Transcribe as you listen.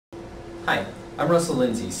Hi, I'm Russell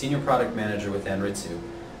Lindsay, Senior Product Manager with Anritsu.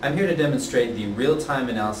 I'm here to demonstrate the real-time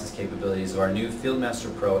analysis capabilities of our new Field Master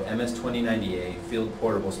Pro MS2090A Field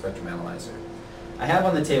Portable Spectrum Analyzer. I have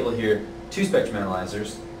on the table here two spectrum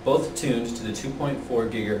analyzers, both tuned to the 2.4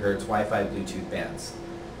 GHz Wi-Fi Bluetooth bands.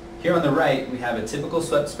 Here on the right we have a typical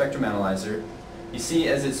swept spectrum analyzer. You see,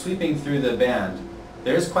 as it's sweeping through the band,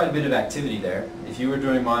 there's quite a bit of activity there. If you were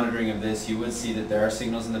doing monitoring of this, you would see that there are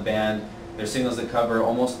signals in the band. There are signals that cover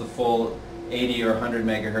almost the full 80 or 100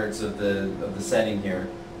 megahertz of the setting here.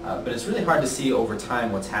 But it's really hard to see over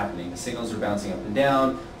time what's happening. The signals are bouncing up and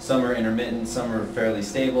down, some are intermittent, some are fairly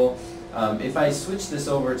stable. If I switch this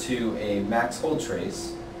over to a max hold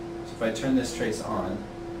trace, so if I turn this trace on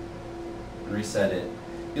and reset it,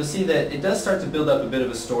 you'll see that it does start to build up a bit of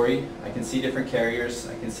a story. I can see different carriers,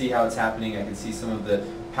 I can see how it's happening, I can see some of the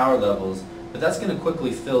power levels, but that's going to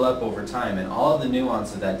quickly fill up over time, and all of the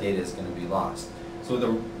nuance of that data is going to be lost. So with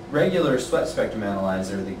a regular swept spectrum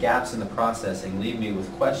analyzer, the gaps in the processing leave me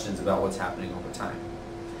with questions about what's happening over time.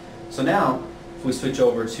 So now, if we switch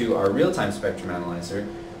over to our real-time spectrum analyzer,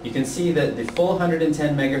 you can see that the full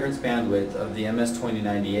 110 megahertz bandwidth of the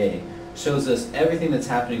MS2090A shows us everything that's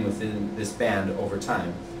happening within this band over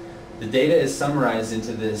time. The data is summarized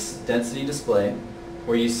into this density display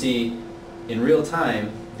where you see in real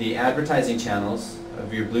time the advertising channels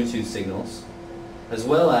of your Bluetooth signals, as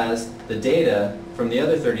well as the data from the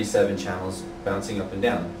other 37 channels bouncing up and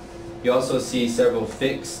down. You also see several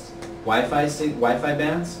fixed Wi-Fi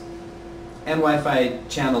bands and Wi-Fi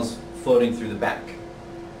channels floating through the back.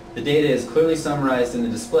 The data is clearly summarized in the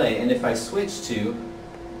display, and if I switch to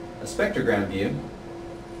a spectrogram view,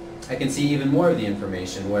 I can see even more of the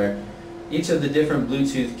information where each of the different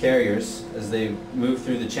Bluetooth carriers, as they move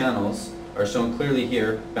through the channels, are shown clearly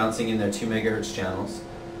here, bouncing in their 2 megahertz channels,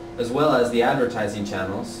 as well as the advertising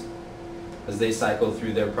channels as they cycle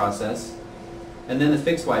through their process, and then the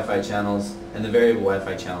fixed Wi-Fi channels and the variable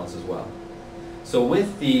Wi-Fi channels as well. So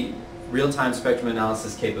with the real-time spectrum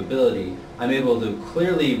analysis capability, I'm able to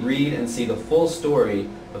clearly read and see the full story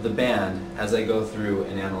of the band as I go through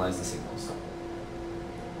and analyze the signals.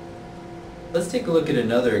 Let's take a look at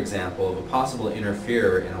another example of a possible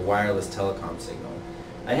interferer in a wireless telecom signal.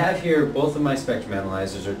 I have here both of my spectrum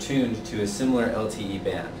analyzers are tuned to a similar LTE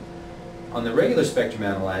band. On the regular spectrum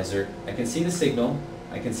analyzer, I can see the signal,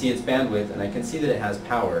 I can see its bandwidth, and I can see that it has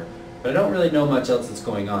power, but I don't really know much else that's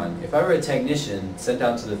going on. If I were a technician sent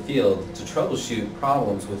out to the field to troubleshoot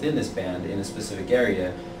problems within this band in a specific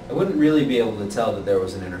area, I wouldn't really be able to tell that there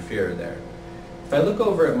was an interferer there. If I look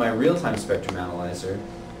over at my real-time spectrum analyzer,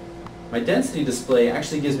 my density display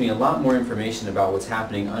actually gives me a lot more information about what's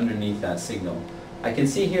happening underneath that signal. I can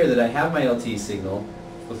see here that I have my LTE signal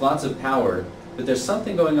with lots of power, but there's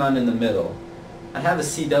something going on in the middle. I have a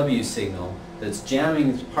CW signal that's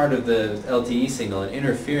jamming part of the LTE signal and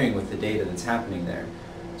interfering with the data that's happening there.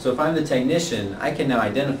 So if I'm the technician, I can now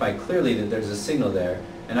identify clearly that there's a signal there,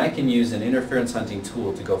 and I can use an interference hunting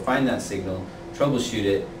tool to go find that signal, troubleshoot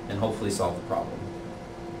it, and hopefully solve the problem.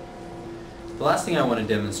 The last thing I want to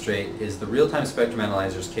demonstrate is the real-time spectrum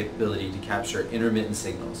analyzer's capability to capture intermittent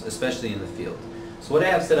signals, especially in the field. So what I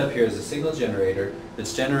have set up here is a signal generator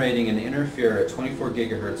that's generating an interferer at 24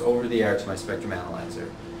 gigahertz over the air to my spectrum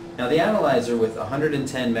analyzer. Now the analyzer with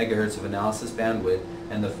 110 megahertz of analysis bandwidth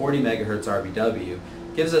and the 40 megahertz RBW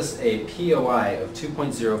gives us a POI of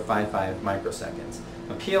 2.055 microseconds.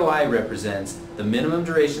 A POI represents the minimum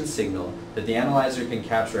duration signal that the analyzer can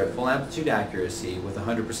capture at full amplitude accuracy with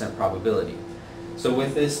 100% probability. So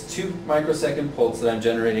with this 2 microsecond pulse that I'm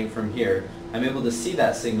generating from here, I'm able to see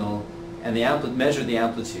that signal and measure the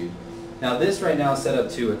amplitude. Now this right now is set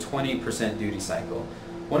up to a 20% duty cycle.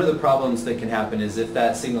 One of the problems that can happen is if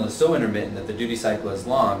that signal is so intermittent that the duty cycle is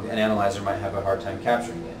long, an analyzer might have a hard time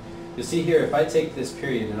capturing it. You'll see here, if I take this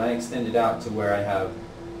period and I extend it out to where I have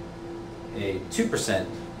a 2%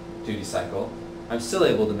 duty cycle, I'm still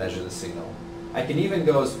able to measure the signal. I can even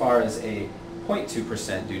go as far as a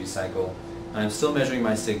 0.2% duty cycle, and I'm still measuring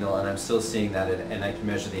my signal and I'm still seeing that, and I can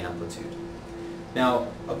measure the amplitude. Now,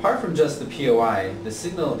 apart from just the POI,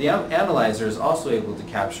 the analyzer is also able to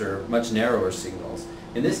capture much narrower signals.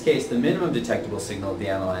 In this case, the minimum detectable signal of the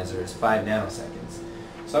analyzer is 5 nanoseconds.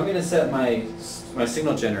 So I'm going to set my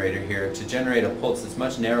signal generator here to generate a pulse that's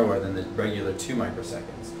much narrower than the regular 2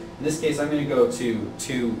 microseconds. In this case, I'm going to go to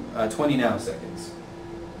 20 nanoseconds.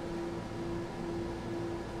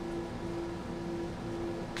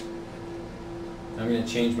 I'm going to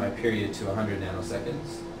change my period to 100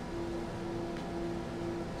 nanoseconds.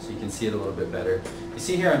 So you can see it a little bit better. You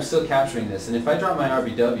see here I'm still capturing this, and if I drop my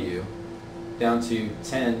RBW down to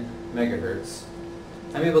 10 megahertz,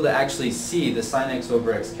 I'm able to actually see the sin x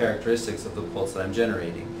over x characteristics of the pulse that I'm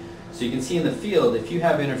generating. So you can see in the field, if you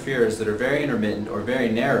have interferers that are very intermittent or very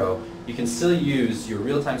narrow, you can still use your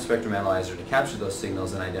real-time spectrum analyzer to capture those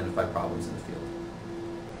signals and identify problems in the field.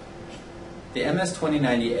 The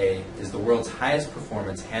MS2090A is the world's highest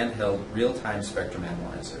performance handheld real-time spectrum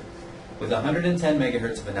analyzer. With 110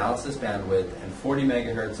 MHz of analysis bandwidth and 40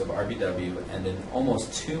 MHz of RBW and an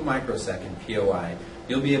almost 2 microsecond POI,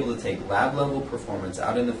 you'll be able to take lab-level performance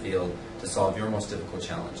out in the field to solve your most difficult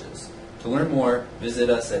challenges. To learn more, visit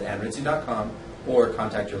us at Anritsu.com or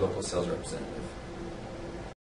contact your local sales representative.